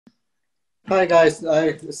Hi guys,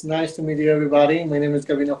 it's nice to meet you everybody. My name is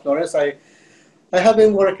Gabino Flores. I have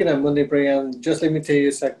been working at Monday Project, and just let me tell you,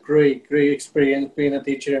 it's a great experience being a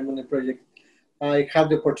teacher at Monday Project. I have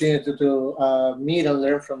the opportunity to meet and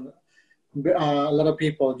learn from a lot of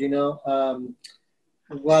people,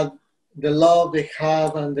 what the love they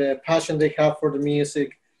have and the passion they have for the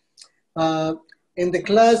music. Uh, in the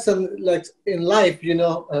class and like in life,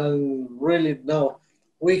 really no,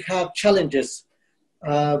 we have challenges.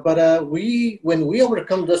 But when we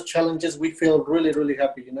overcome those challenges, we feel really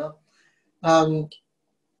happy. Um,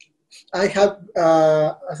 I have,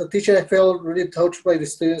 as a teacher, I feel really touched by the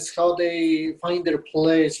students, how they find their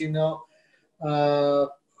place, uh,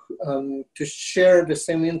 to share the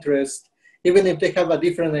same interest, even if they have a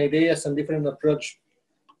different ideas and different approach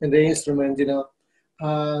in the instrument.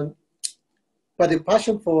 Uh, but the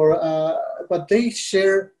passion for what they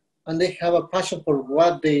share, and they have a passion for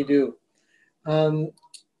what they do. Um,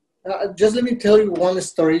 just let me tell you one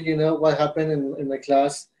story, what happened in my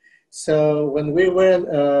class. So when we were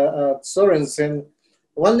at Sorensen,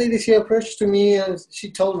 one lady, she approached to me and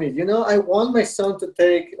she told me, I want my son to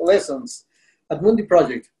take lessons at Mundi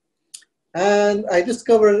Project. And I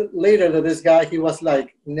discovered later that this guy, he was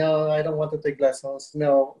like, no, I don't want to take lessons.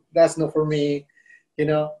 No, that's not for me, you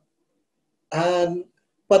know. And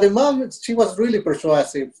but the mom, she was really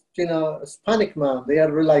persuasive, Hispanic mom. They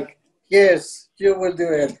are really like, yes, you will do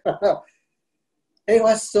it. It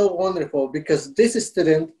was so wonderful because this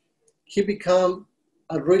student, he became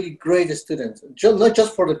a really great student, not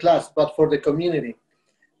just for the class, but for the community.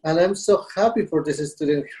 And I'm so happy for this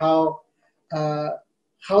student, uh,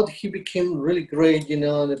 how he became really great,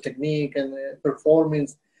 the technique and the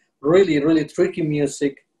performance, really tricky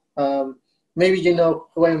music. Maybe you know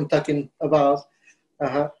who I'm talking about.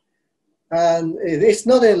 Uh-huh. And it's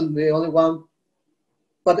not the only one,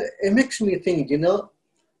 but it makes me think,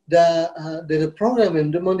 the program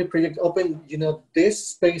in the Monday Project opened, these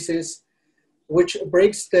spaces which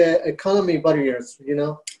breaks the economy barriers,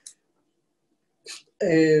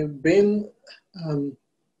 being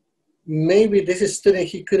maybe this student,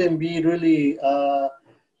 he couldn't be really,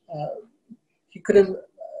 he couldn't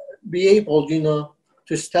be able,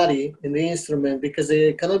 to study in the instrument because the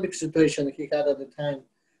economic situation he had at the time,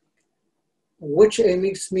 which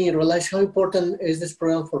makes me realize how important is this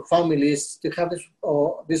program for families to have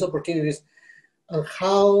these opportunities, and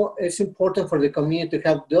how it's important for the community to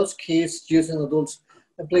have those kids, youth, and adults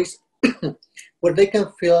a place where they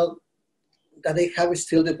can feel that they have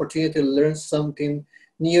still the opportunity to learn something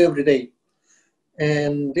new every day.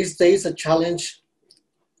 And these days, a challenge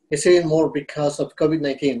is even more because of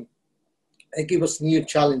COVID-19. It gives us new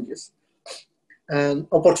challenges and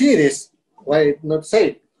opportunities, why not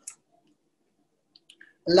say,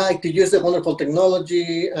 like to use the wonderful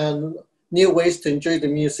technology and new ways to enjoy the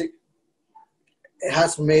music. It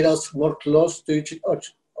has made us more close to each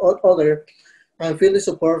other and feel the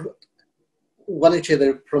support one each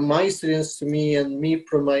other, from my students to me and me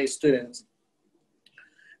from my students.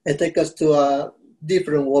 It takes us to a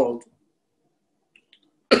different world.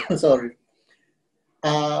 Sorry.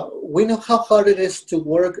 We know how hard it is to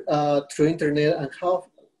work through internet, and how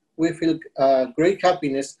we feel great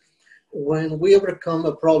happiness when we overcome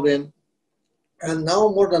a problem. And now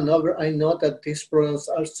more than ever, I know that these programs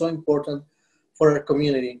are so important for our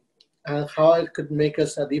community, and how it could make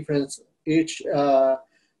us a difference to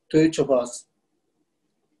each of us.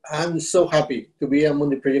 I'm so happy to be a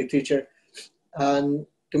Mundi Project teacher and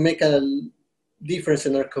to make a difference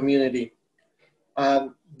in our community.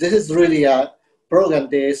 This is really a program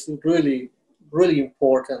that is really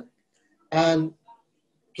important. And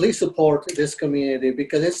please support this community,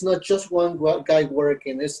 because it's not just one guy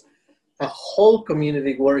working, it's a whole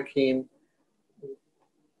community working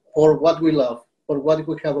for what we love, for what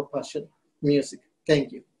we have a passion, music.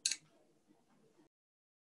 Thank you.